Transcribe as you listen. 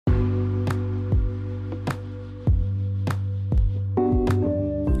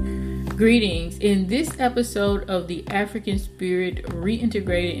Greetings. In this episode of the African Spirit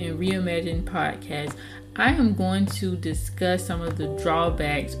Reintegrated and Reimagined podcast, I am going to discuss some of the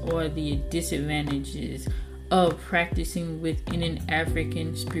drawbacks or the disadvantages of practicing within an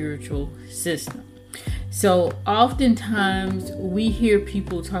African spiritual system. So oftentimes we hear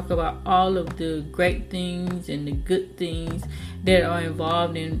people talk about all of the great things and the good things that are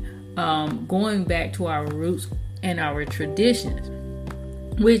involved in going back to our roots and our traditions,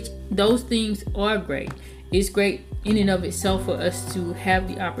 which those things are great. It's great in and of itself for us to have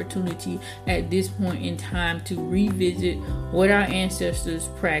the opportunity at this point in time to revisit what our ancestors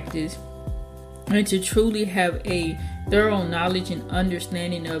practiced and to truly have a thorough knowledge and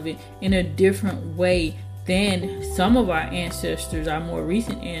understanding of it in a different way than some of our ancestors, our more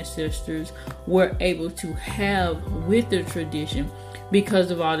recent ancestors, were able to have with the tradition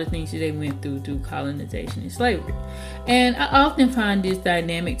because of all the things that they went through colonization and slavery. And I often find this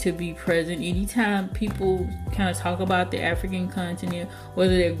dynamic to be present anytime people kind of talk about the African continent,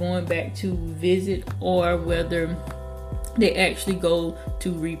 whether they're going back to visit or whether they actually go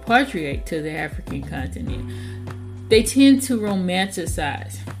to repatriate to the African continent. They tend to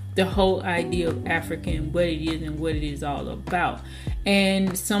romanticize the whole idea of Africa and what it is and what it is all about.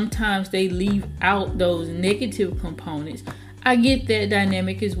 And sometimes they leave out those negative components. I get that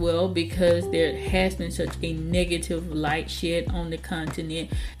dynamic as well because there has been such a negative light shed on the continent.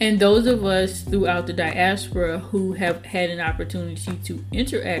 And those of us throughout the diaspora who have had an opportunity to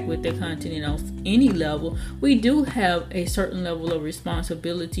interact with the continent on any level, we do have a certain level of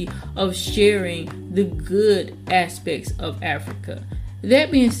responsibility of sharing the good aspects of Africa.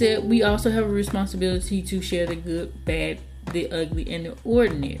 That being said, we also have a responsibility to share the good, bad, the ugly, and the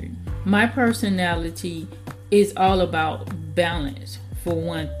ordinary. My personality is all about balance, for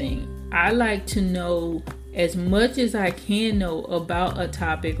one thing. I like to know as much as I can know about a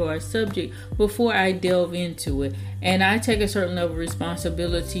topic or a subject before I delve into it. And I take a certain level of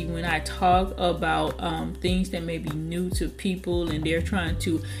responsibility when I talk about things that may be new to people and they're trying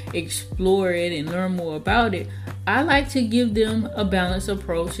to explore it and learn more about it. I like to give them a balanced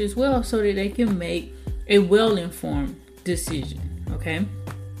approach as well so that they can make a well-informed decision. Okay?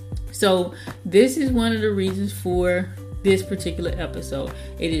 So this is one of the reasons for this particular episode.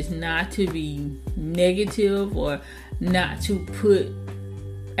 It is not to be negative or not to put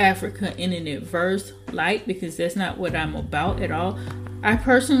Africa in an adverse light, because that's not what I'm about at all. I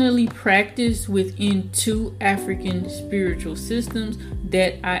personally practice within 2 African spiritual systems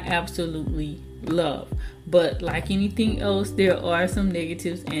that I absolutely love. But like anything else, there are some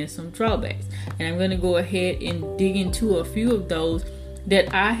negatives and some drawbacks. And I'm going to go ahead and dig into a few of those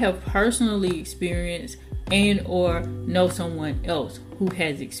that I have personally experienced and or know someone else who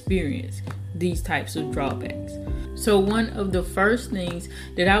has experienced these types of drawbacks. So one of the first things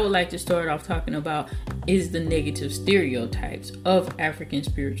that I would like to start off talking about is the negative stereotypes of African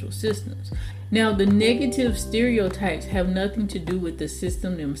spiritual systems. Now, the negative stereotypes have nothing to do with the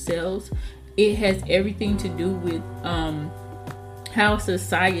system themselves. It has everything to do with how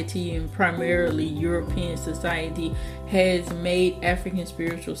society, and primarily European society, has made African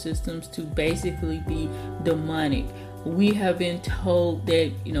spiritual systems to basically be demonic. We have been told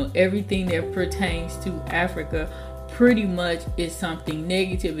that, everything that pertains to Africa pretty much is something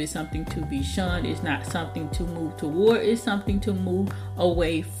negative, is something to be shunned, it's not something to move toward, it's something to move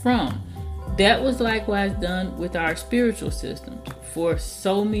away from. That was likewise done with our spiritual systems for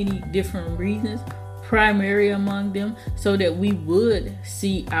so many different reasons, primary among them, so that we would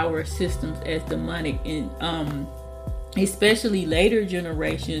see our systems as demonic, and especially later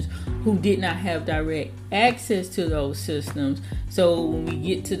generations who did not have direct access to those systems. So when we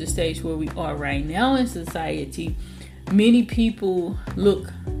get to the stage where we are right now in society, many people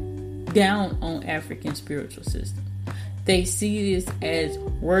look down on African spiritual systems. They see this as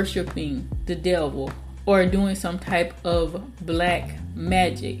worshiping the devil or doing some type of black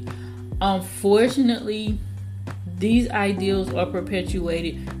magic. Unfortunately, these ideals are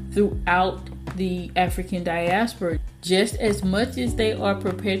perpetuated throughout the African diaspora just as much as they are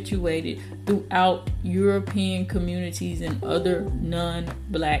perpetuated throughout European communities and other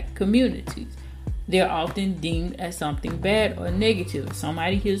non-black communities. They're often deemed as something bad or negative.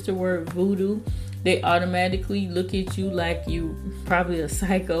 Somebody hears the word voodoo, they automatically look at you like you probably a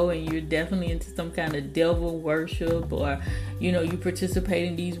psycho and you're definitely into some kind of devil worship, or you participate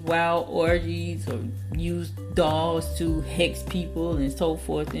in these wild orgies or use dolls to hex people and so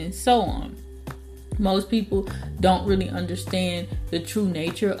forth and so on. Most people don't really understand the true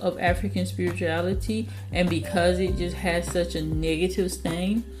nature of African spirituality, and because it just has such a negative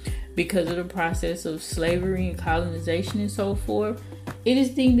stain, because of the process of slavery and colonization and so forth, it is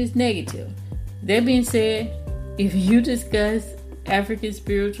deemed as negative. That being said, if you discuss African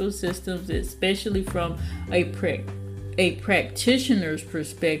spiritual systems, especially from a practitioner's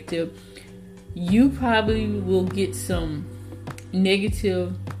perspective, you probably will get some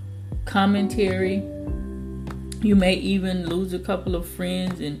negative commentary. You may even lose a couple of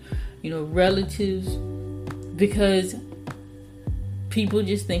friends and relatives, because people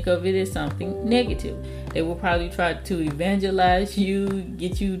just think of it as something negative. They will probably try to evangelize you,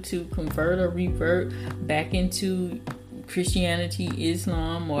 get you to convert or revert back into Christianity,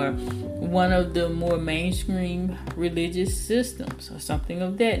 Islam, or one of the more mainstream religious systems or something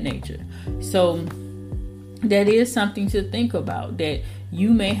of that nature. So that is something to think about, that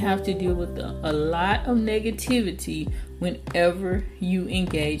you may have to deal with a lot of negativity whenever you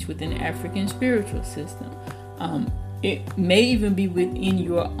engage with an African spiritual system. It may even be within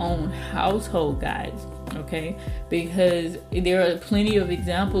your own household, guys, okay? Because there are plenty of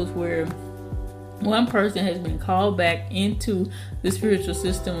examples where one person has been called back into the spiritual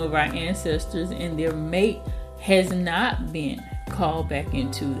system of our ancestors, and their mate has not been called back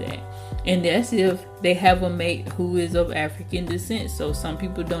into that. And that's if they have a mate who is of African descent. So some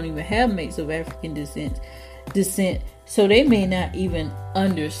people don't even have mates of African descent. So they may not even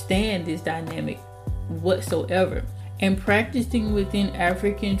understand this dynamic whatsoever. And practicing within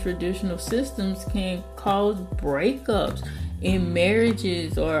African traditional systems can cause breakups in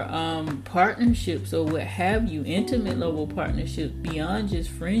marriages or partnerships or what have you, intimate level partnerships beyond just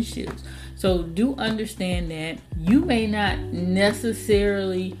friendships. So do understand that you may not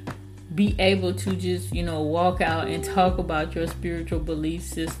necessarily be able to just, walk out and talk about your spiritual belief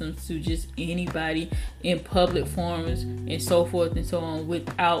systems to just anybody in public forums and so forth and so on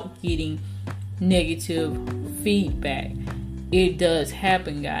without getting negative feedback. It does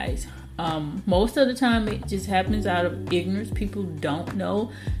happen, guys. Most of the time it just happens out of ignorance. People don't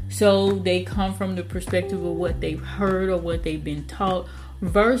know, so they come from the perspective of what they've heard or what they've been taught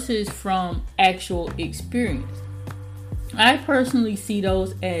versus from actual experience. I personally see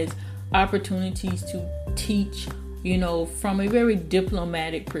those as opportunities to teach, from a very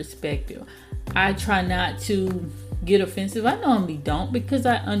diplomatic perspective. I try not to get offensive. I normally don't, because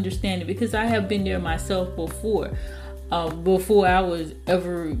I understand it, because I have been there myself before I was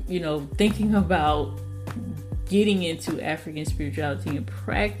ever, thinking about getting into African spirituality and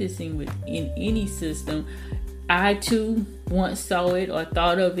practicing within any system. I too once saw it or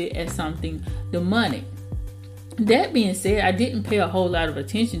thought of it as something demonic. That being said, I didn't pay a whole lot of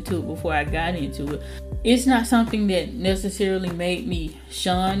attention to it before I got into it. It's not something that necessarily made me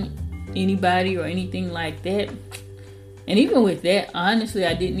shun anybody or anything like that. And even with that, honestly,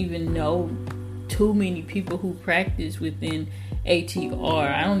 I didn't even know too many people who practice within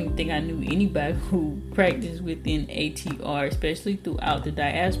ATR. I don't even think I knew anybody who practiced within ATR, especially throughout the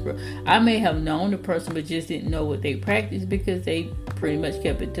diaspora. I may have known the person, but just didn't know what they practiced because they pretty much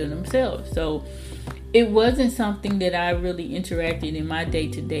kept it to themselves. So it wasn't something that I really interacted in my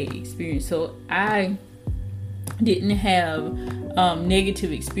day-to-day experience. So I didn't have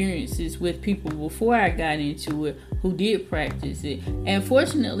negative experiences with people before I got into it who did practice it. And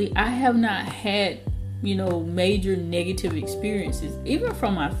fortunately, I have not had major negative experiences, even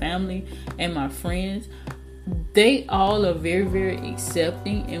from my family and my friends. They all are very, very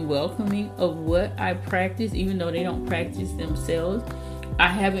accepting and welcoming of what I practice, even though they don't practice themselves. I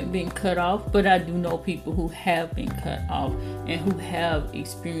haven't been cut off, but I do know people who have been cut off and who have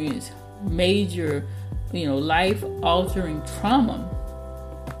experienced major, life-altering trauma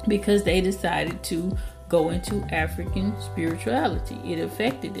because they decided to go into African spirituality. It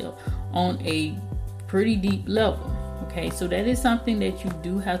affected them on a pretty deep level. Okay, so that is something that you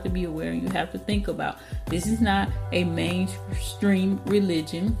do have to be aware and you have to think about. This is not a mainstream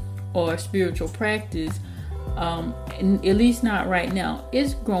religion or spiritual practice, at least not right now.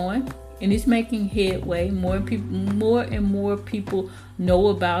 It's growing and it's making headway. More and more people know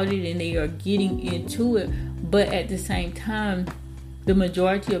about it and they are getting into it. But at the same time, the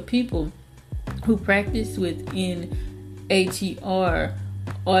majority of people who practice within ATR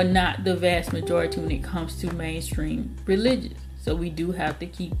are not the vast majority when it comes to mainstream religion. So we do have to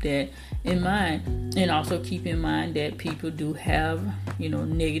keep that in mind, and also keep in mind that people do have,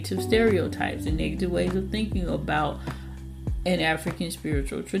 negative stereotypes and negative ways of thinking about an African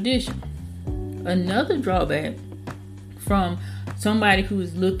spiritual tradition. Another drawback from somebody who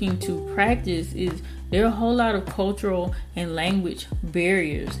is looking to practice is there are a whole lot of cultural and language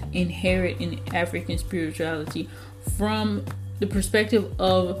barriers inherent in African spirituality from the perspective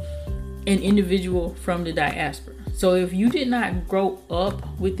of an individual from the diaspora. So if you did not grow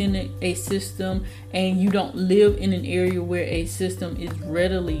up within a system and you don't live in an area where a system is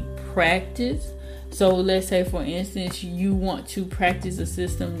readily practiced, so let's say for instance you want to practice a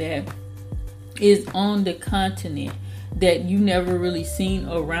system that is on the continent that you never really seen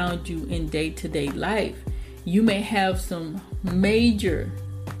around you in day-to-day life, you may have some major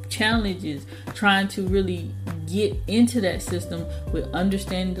challenges trying to really get into that system with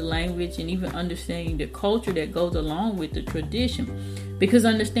understanding the language and even understanding the culture that goes along with the tradition. Because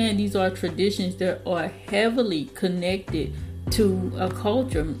understand, these are traditions that are heavily connected to a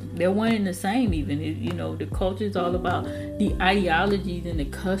culture. They're one and the same. Even the culture is all about the ideologies and the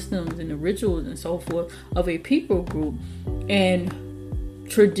customs and the rituals and so forth of a people group. And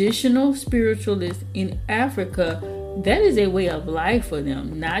traditional spiritualists in Africa, that is a way of life for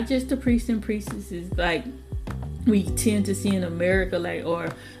them, not just the priests and priestesses like we tend to see in America, or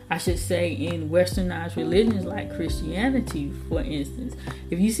I should say in westernized religions like Christianity, for instance.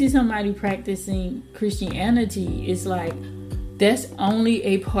 If you see somebody practicing Christianity, it's like that's only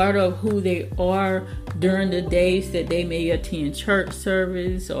a part of who they are during the days that they may attend church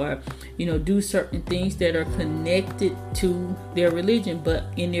service or do certain things that are connected to their religion. But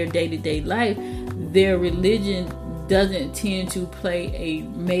in their day-to-day life, their religion doesn't tend to play a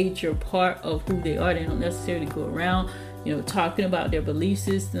major part of who they are. They don't necessarily go around talking about their belief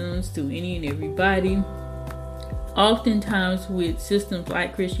systems to any and everybody. Oftentimes with systems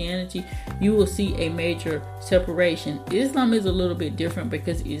like Christianity, you will see a major separation. Islam is a little bit different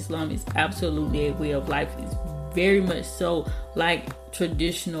because Islam is absolutely a way of life. It's very much so like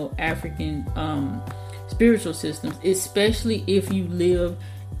traditional African spiritual systems, especially if you live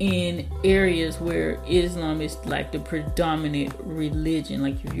in areas where Islam is like the predominant religion.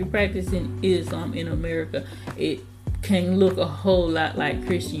 Like if you're practicing Islam in America, it can look a whole lot like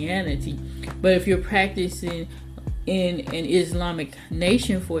Christianity. But if you're practicing in an Islamic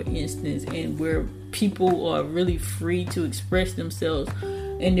nation, for instance, and where people are really free to express themselves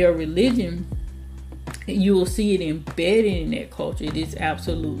in their religion, you will see it embedded in that culture. It is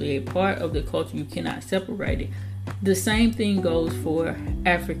absolutely a part of the culture. You cannot separate it. The same thing goes for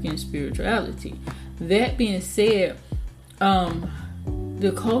African spirituality. That being said,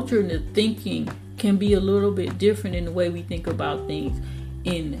 the culture and the thinking can be a little bit different in the way we think about things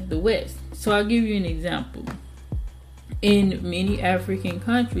in the West. So I'll give you an example. In many African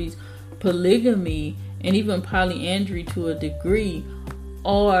countries, polygamy and even polyandry to a degree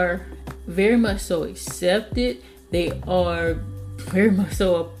are very much so accepted. They are very much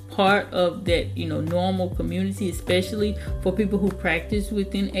so a part of that normal community, especially for people who practice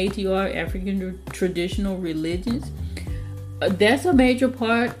within ATR, African traditional religions. That's a major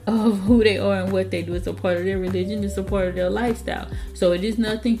part of who they are and what they do. It's a part of their religion. It's a part of their lifestyle. So it is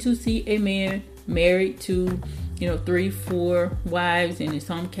nothing to see a man married to 3-4 wives, and in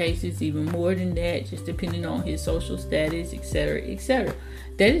some cases even more than that, just depending on his social status, etc., etc.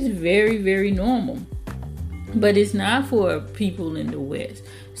 That is very, very normal. But it's not for people in the West.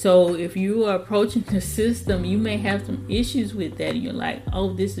 So if you are approaching the system, you may have some issues with that. And you're like,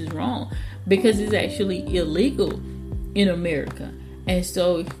 oh, this is wrong. Because it's actually illegal in America. And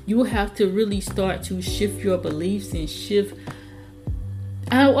so you have to really start to shift your beliefs and shift,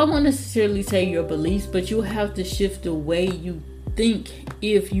 I won't necessarily say your beliefs, but you have to shift the way you think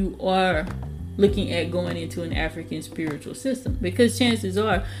if you are looking at going into an African spiritual system. Because chances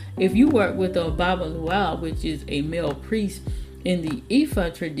are, if you work with a Baba Luau, which is a male priest in the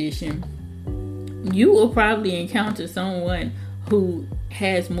Ifa tradition, you will probably encounter someone who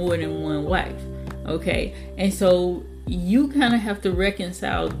has more than one wife. Okay, and so you kind of have to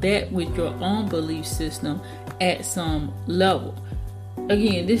reconcile that with your own belief system at some level.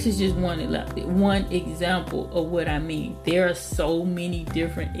 Again, this is just one example of what I mean. There are so many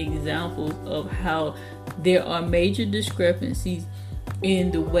different examples of how there are major discrepancies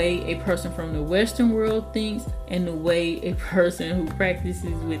in the way a person from the Western world thinks and the way a person who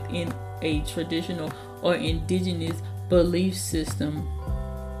practices within a traditional or indigenous belief system,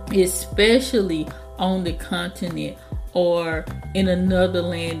 especially on the continent or in another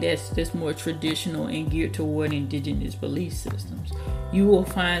land that's more traditional and geared toward indigenous belief systems. You will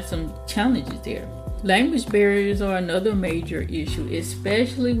find some challenges there. Language barriers are another major issue,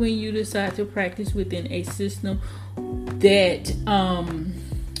 especially when you decide to practice within a system that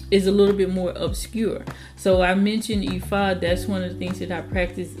is a little bit more obscure. So I mentioned Ifa. That's one of the things that I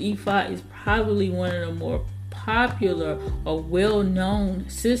practice. Ifa is probably one of the more popular or well-known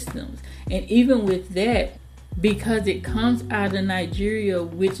systems. And even with that, because it comes out of Nigeria,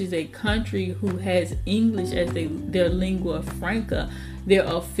 which is a country who has English as their lingua franca, their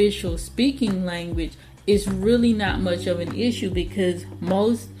official speaking language, it's really not much of an issue because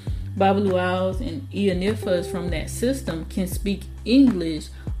most Babaluals and Ianifas from that system can speak English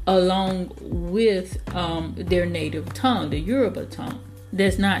along with their native tongue, the Yoruba tongue.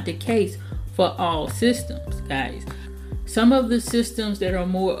 That's not the case for all systems, guys. Some of the systems that are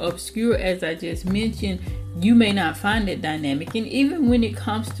more obscure, as I just mentioned, you may not find that dynamic. And even when it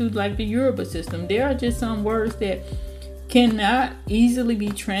comes to like the Yoruba system, there are just some words that cannot easily be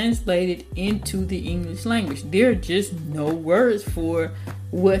translated into the English language. There are just no words for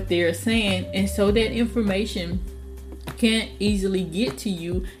what they're saying, and so that information can't easily get to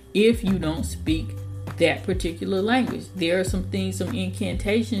you if you don't speak that particular language. There are some things, some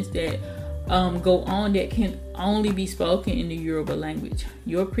incantations that go on that can only be spoken in the Yoruba language.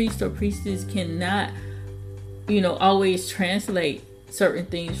 Your priest or priestess cannot, always translate certain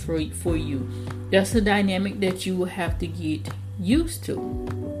things for you. That's a dynamic that you will have to get used to.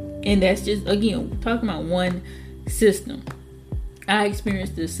 And that's just, again, we're talking about one system. I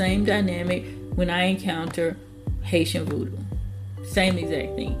experienced the same dynamic when I encounter Haitian voodoo. Same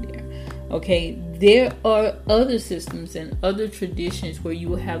exact thing there. Okay, there are other systems and other traditions where you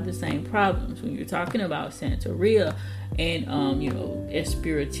will have the same problems when you're talking about Santeria and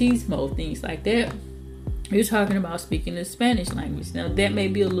Espiritismo, things like that. You're talking about speaking the Spanish language. Now, that may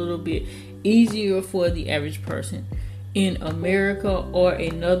be a little bit easier for the average person in America or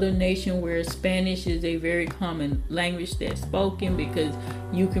another nation where Spanish is a very common language that's spoken, because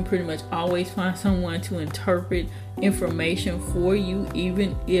you can pretty much always find someone to interpret information for you,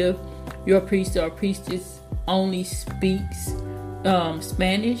 even if your priest or priestess only speaks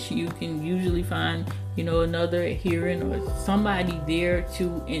Spanish. You can usually find another adherent or somebody there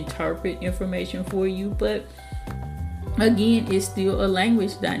to interpret information for you. But again, it's still a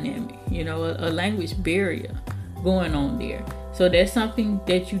language dynamic, a language barrier going on there. So that's something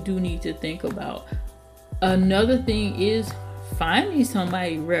that you do need to think about. Another thing is finding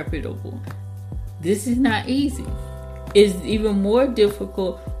somebody reputable. This is not easy. It's even more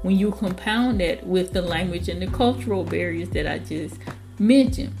difficult when you compound that with the language and the cultural barriers that I just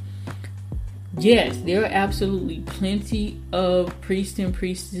mentioned. Yes, there are absolutely plenty of priests and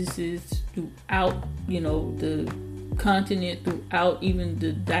priestesses throughout, the continent, throughout even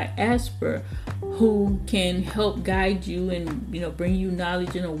the diaspora, who can help guide you and, bring you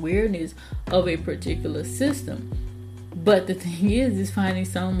knowledge and awareness of a particular system. But the thing is finding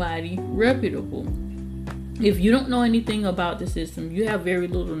somebody reputable. If you don't know anything about the system, you have very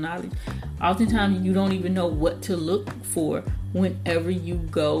little knowledge. Oftentimes, you don't even know what to look for whenever you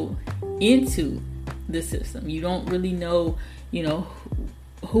go into the system. You don't really know,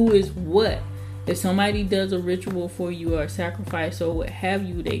 who is what. If somebody does a ritual for you or a sacrifice or what have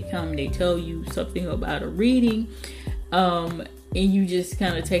you, they tell you something about a reading, and you just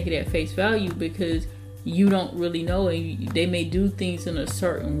kind of take it at face value because you don't really know. And they may do things in a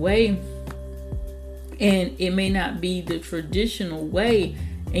certain way, and it may not be the traditional way,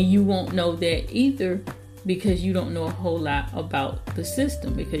 and you won't know that either because you don't know a whole lot about the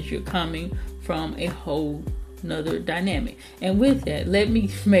system, because you're coming from a whole another dynamic. And with that, let me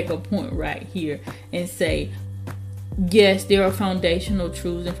make a point right here and say, yes, there are foundational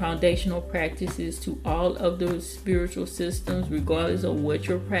truths and foundational practices to all of those spiritual systems, regardless of what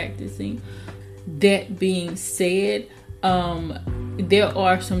you're practicing. That being said, there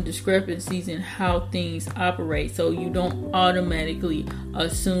are some discrepancies in how things operate, so you don't automatically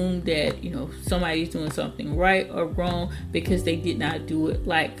assume that somebody's doing something right or wrong because they did not do it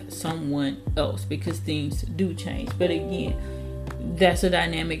like someone else, because things do change. But again, that's a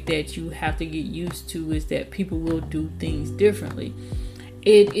dynamic that you have to get used to, is that people will do things differently.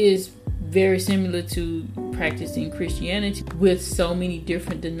 It is very similar to practicing Christianity with so many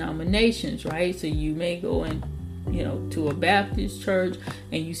different denominations, right? So you may go in to a Baptist church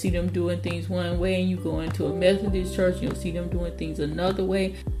and you see them doing things one way, and you go into a Methodist church, you'll see them doing things another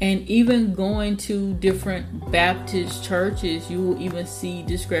way. And even going to different Baptist churches, you will even see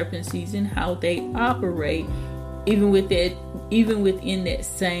discrepancies in how they operate, even within that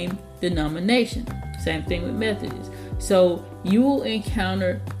same denomination. Same thing with Methodists. So you will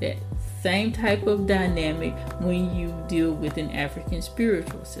encounter that same type of dynamic when you deal with an African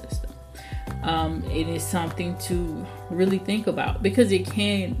spiritual system. It is something to really think about, because it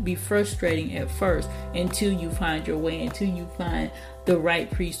can be frustrating at first until you find your way, until you find the right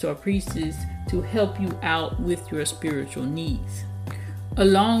priest or priestess to help you out with your spiritual needs.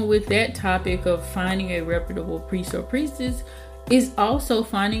 Along with that topic of finding a reputable priest or priestess is also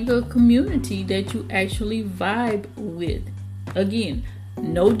finding a community that you actually vibe with. Again,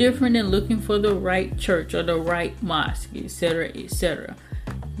 no different than looking for the right church or the right mosque, etc., etc.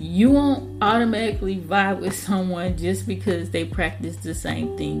 You won't automatically vibe with someone just because they practice the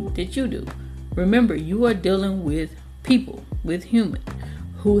same thing that you do. Remember, you are dealing with people, with humans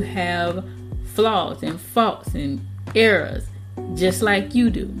who have flaws and faults and errors just like you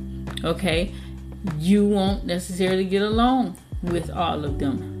do. Okay? You won't necessarily get along with all of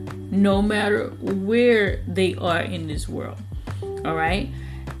them, no matter where they are in this world. All right?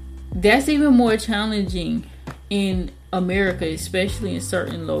 That's even more challenging in America, especially in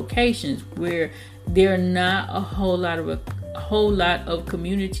certain locations where there are not a whole lot of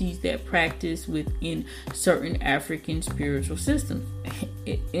communities that practice within certain African spiritual systems.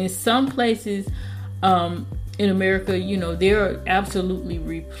 In some places in America, they are absolutely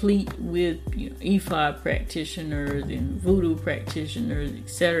replete with Ifa practitioners and voodoo practitioners,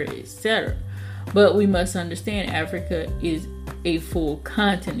 etc., etc. But we must understand Africa is a full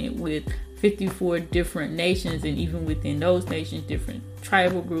continent with 54 different nations, and even within those nations, different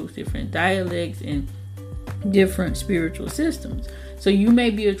tribal groups, different dialects, and different spiritual systems. So you may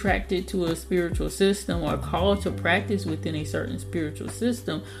be attracted to a spiritual system or called to practice within a certain spiritual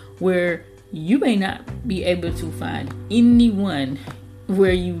system where you may not be able to find anyone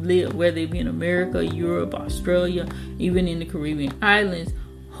where you live, whether it be in America, Europe, Australia, even in the Caribbean islands,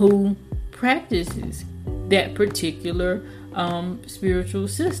 who practices that particular spiritual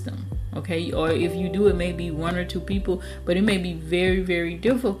system. Okay, or if you do, it may be one or two people, but it may be very, very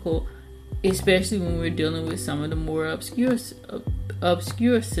difficult, especially when we're dealing with some of the more obscure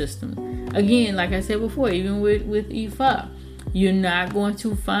systems. Again, like I said before, even with Ifa, you're not going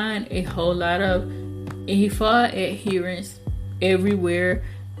to find a whole lot of Ifa adherents everywhere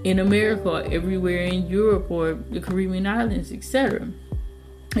in America, or everywhere in Europe, or the Caribbean islands, etc.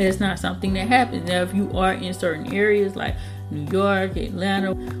 It's not something that happens. Now, if you are in certain areas like New York,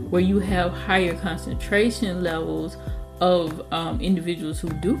 Atlanta, where you have higher concentration levels of individuals who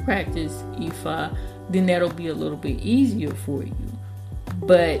do practice Ifa, then that'll be a little bit easier for you.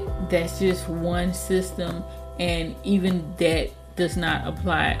 But that's just one system, and even that does not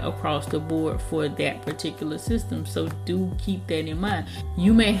apply across the board for that particular system. So do keep that in mind.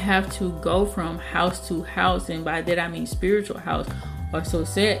 You may have to go from house to house, and by that I mean spiritual house or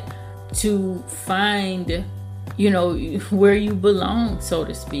soset, to find where you belong, so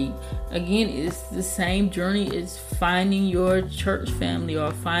to speak. Again, it's the same journey as finding your church family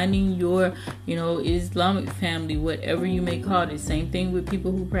or finding your Islamic family, whatever you may call it. Same thing with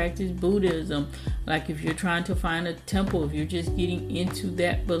people who practice Buddhism. Like if you're trying to find a temple, if you're just getting into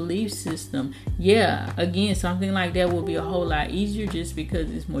that belief system, again, something like that will be a whole lot easier just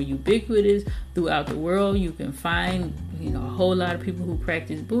because it's more ubiquitous throughout the world. You can find a whole lot of people who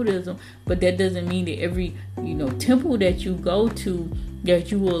practice Buddhism, but that doesn't mean that every temple that you go to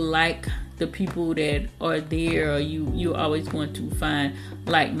that you will like the people that are there, or you always want to find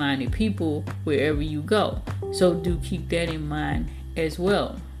like-minded people wherever you go. So do keep that in mind as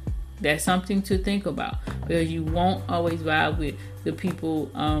well. That's something to think about, because you won't always vibe with the people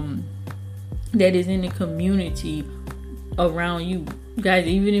that is in the community around you. Guys,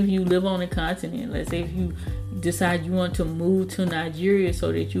 even if you live on a continent, let's say if you decide you want to move to Nigeria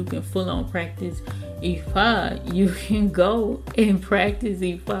so that you can full on practice Ifa, you can go and practice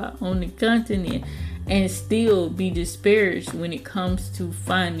Ifa on the continent and still be disparaged when it comes to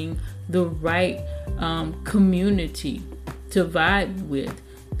finding the right community to vibe with,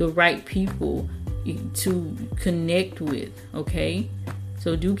 the right people to connect with. Okay,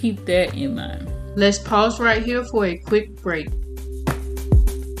 so do keep that in mind. Let's pause right here for a quick break.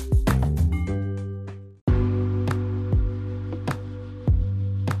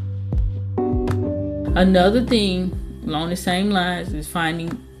 Another thing along the same lines is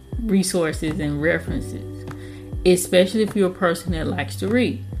finding resources and references, especially if you're a person that likes to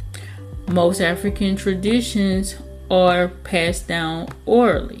read. Most African traditions are passed down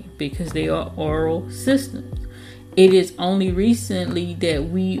orally because they are oral systems. It is only recently that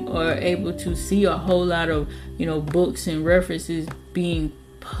we are able to see a whole lot of, books and references being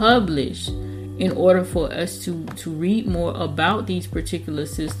published in order for us to read more about these particular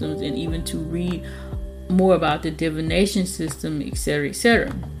systems, and even to read more about the divination system, etc.,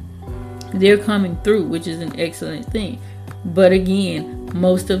 etc. They're coming through, which is an excellent thing. But again,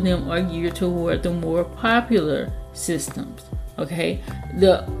 most of them are geared toward the more popular systems. Okay,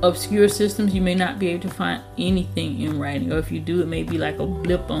 the obscure systems, you may not be able to find anything in writing, or if you do, it may be like a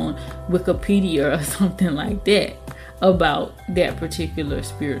blip on Wikipedia or something like that about that particular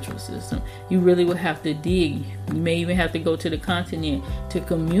spiritual system. You really would have to dig. You may even have to go to the continent to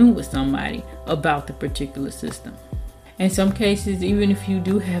commune with somebody about the particular system. In some cases, even if you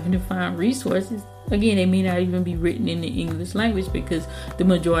do happen to find resources, again, they may not even be written in the English language, because the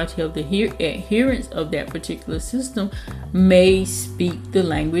majority of the adherents of that particular system may speak the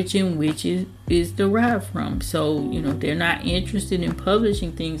language in which it is derived from. So, they're not interested in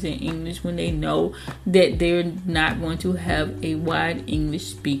publishing things in English when they know that they're not going to have a wide English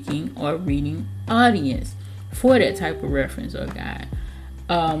speaking or reading audience for that type of reference or guide.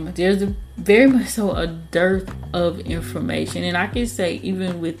 There's very much so a dearth of information. And I can say,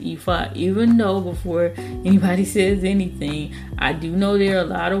 even with Ifa, even though before anybody says anything, I do know there are a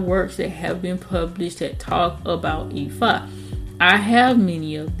lot of works that have been published that talk about Ifa. I have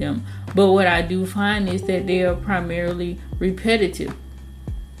many of them, but what I do find is that they are primarily repetitive.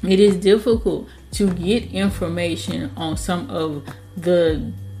 It is difficult to get information on some of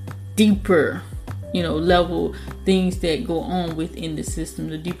the deeper level things that go on within the system,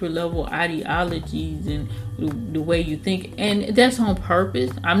 the deeper level ideologies and the way you think. And that's on purpose.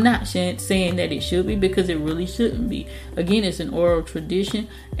 I'm not saying that it should be, because it really shouldn't be. Again, it's an oral tradition,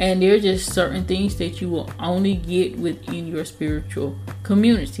 and there are just certain things that you will only get within your spiritual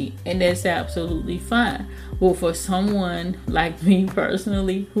community, and that's absolutely fine. Well, for someone like me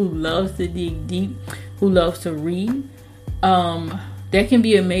personally, who loves to dig deep, who loves to read, that can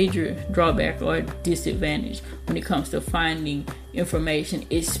be a major drawback or disadvantage when it comes to finding information,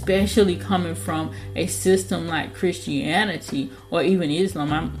 especially coming from a system like Christianity or even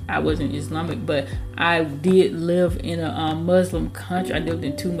Islam. I wasn't Islamic, but I did live in a Muslim country. I lived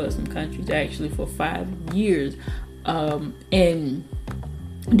in 2 Muslim countries actually for 5 years. And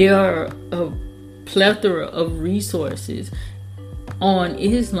there are a plethora of resources on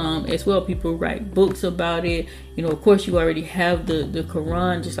Islam as well. People write books about it. Of course, you already have the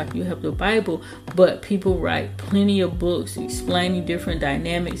Quran, just like you have the Bible, but people write plenty of books explaining different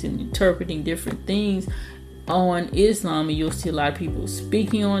dynamics and interpreting different things on Islam, and you'll see a lot of people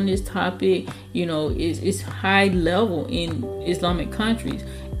speaking on this topic. It's high level in Islamic countries.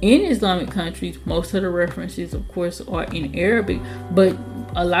 In Islamic countries, most of the references, of course, are in Arabic, but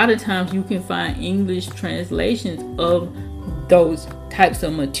a lot of times you can find English translations of those types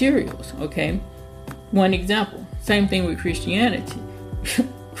of materials. Okay, one example, same thing with Christianity.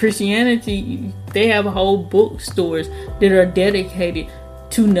 Christianity, they have whole bookstores that are dedicated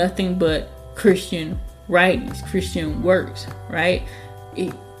to nothing but Christian writings, Christian works, right?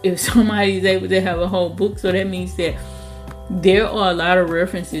 If somebody is able to have a whole bookstore, that means that there are a lot of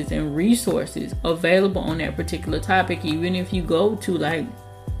references and resources available on that particular topic. Even if you go to like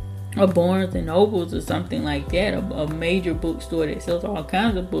a Barnes and Nobles or something like that, a major bookstore that sells all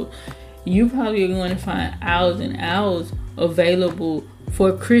kinds of books, you probably are going to find hours and hours available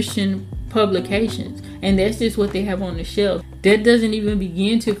for Christian publications. And that's just what they have on the shelf. That doesn't even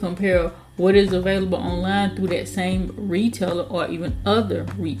begin to compare what is available online through that same retailer or even other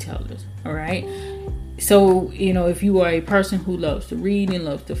retailers. All right. So, if you are a person who loves to read and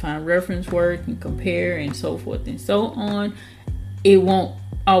loves to find reference work and compare and so forth and so on, it won't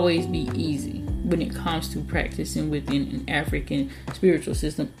always be easy when it comes to practicing within an African spiritual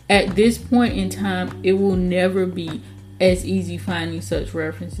system. At this point in time, it will never be as easy finding such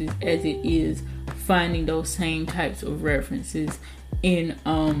references as it is finding those same types of references in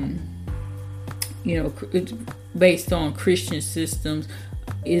based on Christian systems,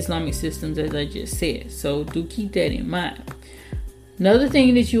 Islamic systems, as I just said. So do keep that in mind. Another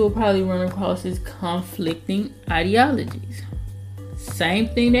thing that you will probably run across is conflicting ideologies. Same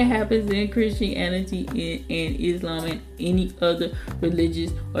thing that happens in Christianity and Islam and any other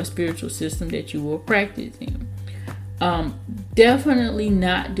religious or spiritual system that you will practice in. Definitely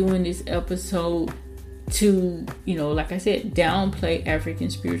not doing this episode to, like I said, downplay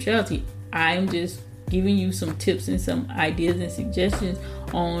African spirituality. I'm just giving you some tips and some ideas and suggestions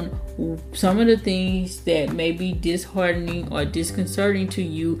on some of the things that may be disheartening or disconcerting to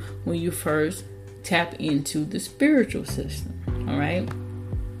you when you first tap into the spiritual system. All right.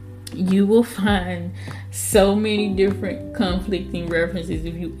 You will find so many different conflicting references.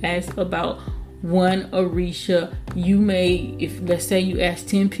 If you ask about one Orisha, you may, if let's say you ask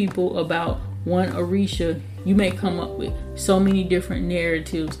 10 people about one Orisha, you may come up with so many different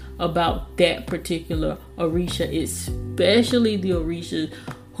narratives about that particular Orisha, especially the Orishas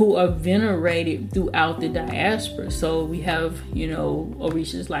who are venerated throughout the diaspora. So we have,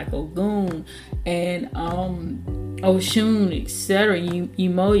 Orishas like Ogun and Oshun, etc.,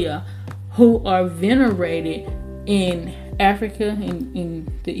 Imoya, who are venerated in Africa,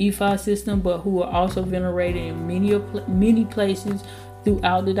 in the Ifa system, but who are also venerated in many places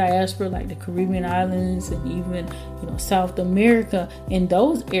throughout the diaspora, like the Caribbean islands and even South America, in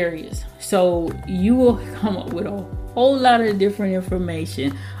those areas. So you will come up with a whole lot of different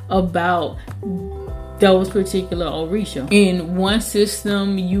information about those particular Orisha. In one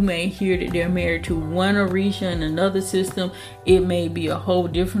system, you may hear that they're married to one Orisha. In another system, it may be a whole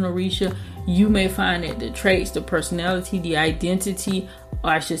different Orisha. You may find that the traits, the personality, the identity, or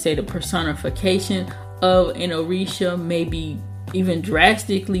I should say the personification of an Orisha may be even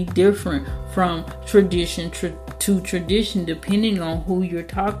drastically different from tradition to tradition, depending on who you're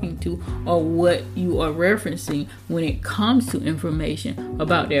talking to or what you are referencing when it comes to information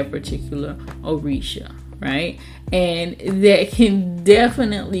about that particular Orisha, right? And that can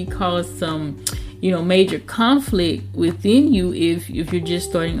definitely cause some, major conflict within you if you're just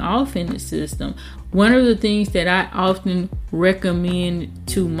starting off in the system. One of the things that I often recommend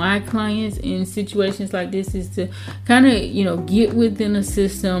to my clients in situations like this is to kind of, get within a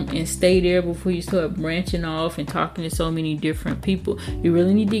system and stay there before you start branching off and talking to so many different people. You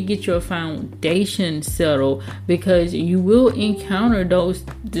really need to get your foundation settled, because you will encounter those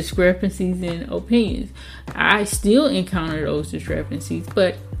discrepancies in opinions. I still encounter those discrepancies,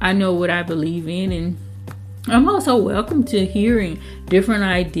 but I know what I believe in, and I'm also welcome to hearing different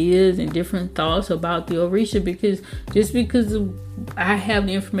ideas and different thoughts about the Orisha, because just because I have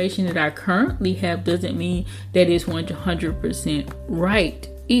the information that I currently have doesn't mean that it's 100% right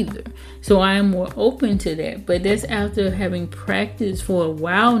either. So I am more open to that. But that's after having practiced for a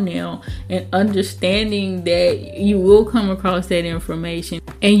while now and understanding that you will come across that information,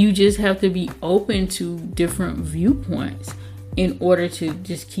 and you just have to be open to different viewpoints in order to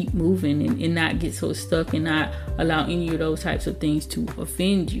just keep moving and not get so stuck and not allow any of those types of things to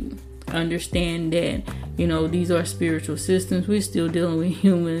offend you. Understand that, these are spiritual systems. We're still dealing with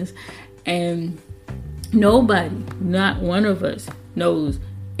humans, and nobody, not one of us, knows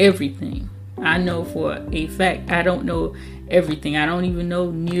everything. I know for a fact I don't know everything. I don't even know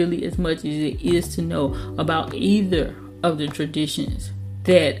nearly as much as it is to know about either of the traditions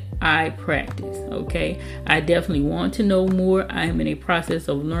that I practice. Okay, I definitely want to know more. I am in a process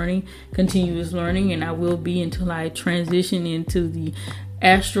of learning, continuous learning, and I will be until I transition into the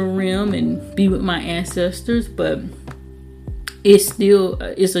astral realm and be with my ancestors. But it's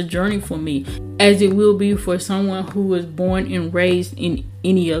a journey for me, as it will be for someone who was born and raised in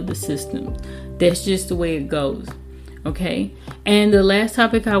any of the systems. That's just the way it goes. Okay, and the last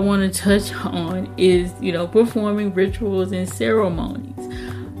topic I want to touch on is, performing rituals and ceremonies.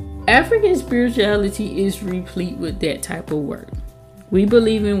 African spirituality is replete with that type of work. We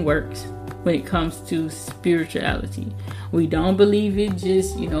believe in works when it comes to spirituality. We don't believe it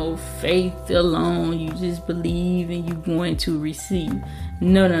just, faith alone. You just believe and you're going to receive.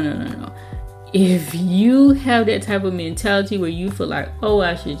 No. If you have that type of mentality where you feel like,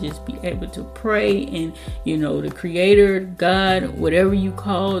 I should just be able to pray and, the creator, God, whatever you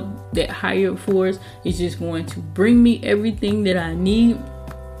call that higher force is just going to bring me everything that I need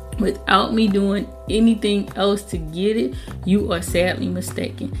without me doing anything else to get it, you are sadly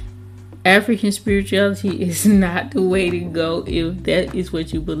mistaken. African spirituality is not the way to go if that is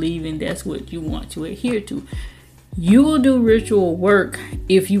what you believe in, that's what you want to adhere to. You will do ritual work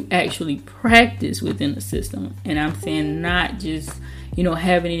if you actually practice within the system. And I'm saying not just,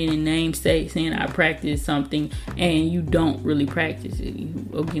 having it in a namesake, saying I practice something and you don't really practice it.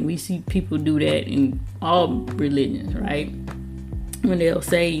 Again, we see people do that in all religions, right? When they'll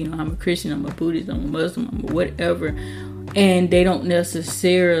say, I'm a Christian, I'm a Buddhist, I'm a Muslim, I'm a whatever, and they don't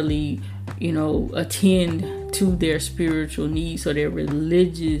necessarily, attend to their spiritual needs or their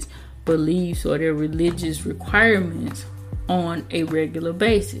religious beliefs or their religious requirements on a regular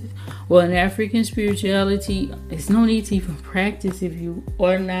basis. Well, in African spirituality, there's no need to even practice if you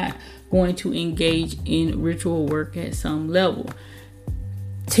are not going to engage in ritual work at some level.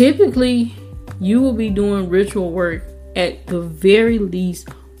 Typically, you will be doing ritual work at the very least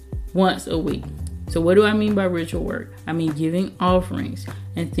once a week. So what do I mean by ritual work? I mean giving offerings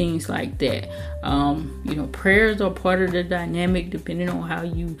and things like that. Prayers are part of the dynamic depending on how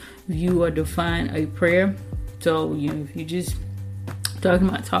you view or define a prayer. So, if you just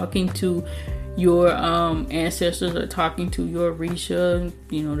talking to your ancestors or talking to your Orisha,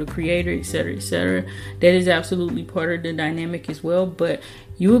 the creator, etc., that is absolutely part of the dynamic as well. But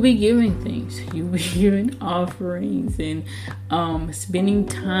you will be giving things. You will be giving offerings and spending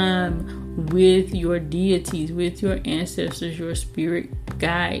time with your deities, with your ancestors, your spirit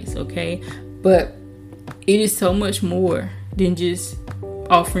guides, okay? But it is so much more than just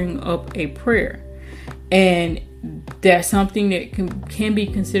offering up a prayer. And that's something that can be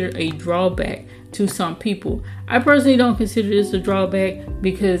considered a drawback to some people. I personally don't consider this a drawback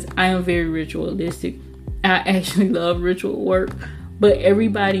because I am very ritualistic. I actually love ritual work, but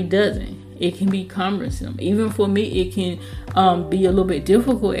everybody doesn't. it can be cumbersome. Even for me, it can be a little bit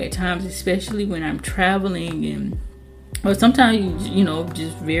difficult at times, especially when I'm traveling or sometimes,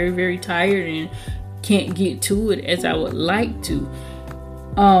 just very, very tired and can't get to it as I would like to.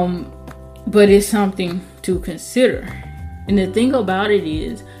 But it's something to consider. And the thing about it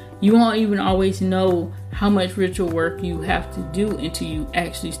is, you won't even always know how much ritual work you have to do until you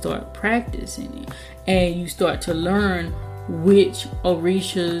actually start practicing it. And you start to learn which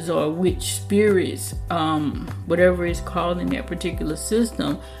orishas or which spirits, whatever it's called in that particular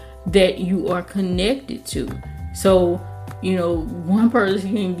system, that you are connected to. So, one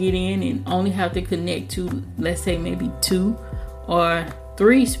person can get in and only have to connect to, let's say, maybe 2 or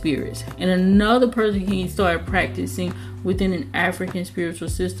 3 spirits, and another person can start practicing within an African spiritual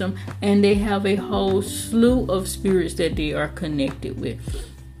system, and they have a whole slew of spirits that they are connected with,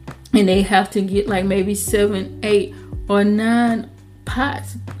 and they have to get like maybe 7, 8, or 9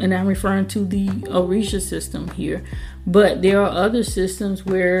 pots, and I'm referring to the Orisha system here. But there are other systems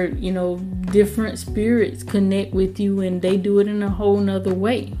where different spirits connect with you, and they do it in a whole nother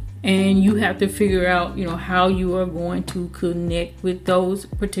way. And you have to figure out, how you are going to connect with those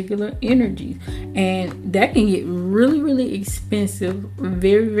particular energies. And that can get really, really expensive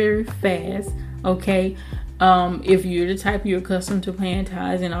very, very fast. Okay. If you're the type you're accustomed to paying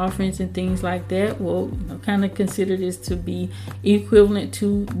tithes and offerings and things like that, well, kind of consider this to be equivalent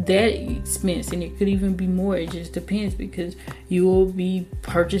to that expense. And it could even be more. It just depends, because you will be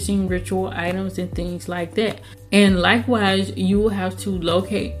purchasing ritual items and things like that. And likewise, you will have to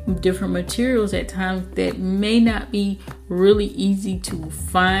locate different materials at times that may not be really easy to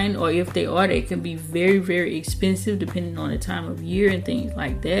find, or if they are, they can be very, very expensive depending on the time of year and things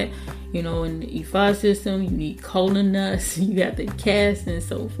like that. In the Ifa system, you need kola nuts, you got the cast, and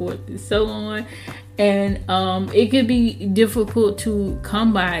so forth and so on. And it could be difficult to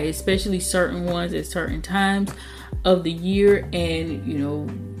come by, especially certain ones at certain times of the year.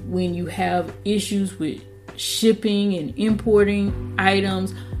 And when you have issues with shipping and importing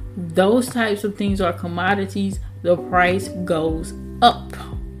items, those types of things are commodities. The price goes up,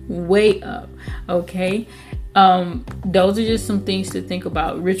 way up. Okay. Those are just some things to think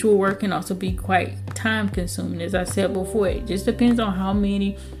about. Ritual work can also be quite time consuming. As I said before, it just depends on how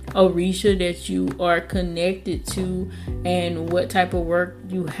many orisha that you are connected to and what type of work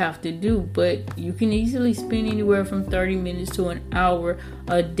you have to do. But you can easily spend anywhere from 30 minutes to an hour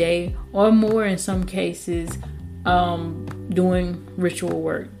a day, or more in some cases, doing ritual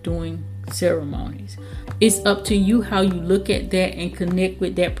work, doing ceremonies. It's up to you how you look at that and connect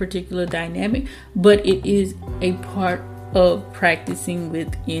with that particular dynamic, but it is a part of practicing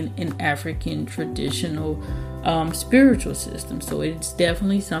within an African traditional spiritual system. So it's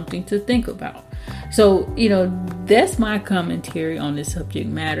definitely something to think about. So, that's my commentary on this subject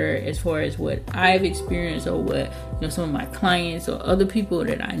matter as far as what I've experienced, or what, some of my clients or other people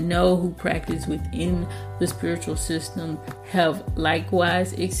that I know who practice within the spiritual system have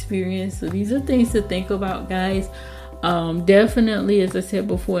likewise experienced. So these are things to think about, guys. Definitely, as I said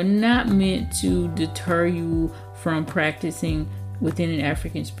before, not meant to deter you from practicing within an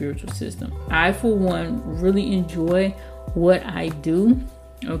African spiritual system. I, for one, really enjoy what I do.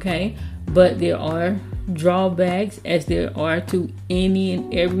 Okay, but there are drawbacks, as there are to any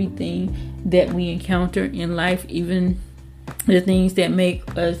and everything that we encounter in life. Even the things that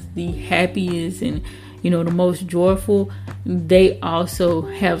make us the happiest and the most joyful, they also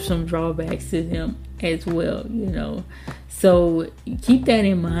have some drawbacks to them as well. So keep that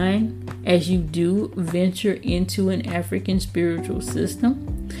in mind as you do venture into an African spiritual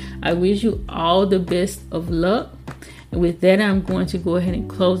system. I wish you all the best of luck. And with that, I'm going to go ahead and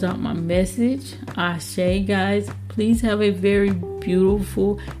close out my message. Ashe, guys. Please have a very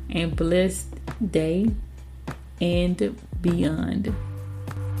beautiful and blessed day and beyond.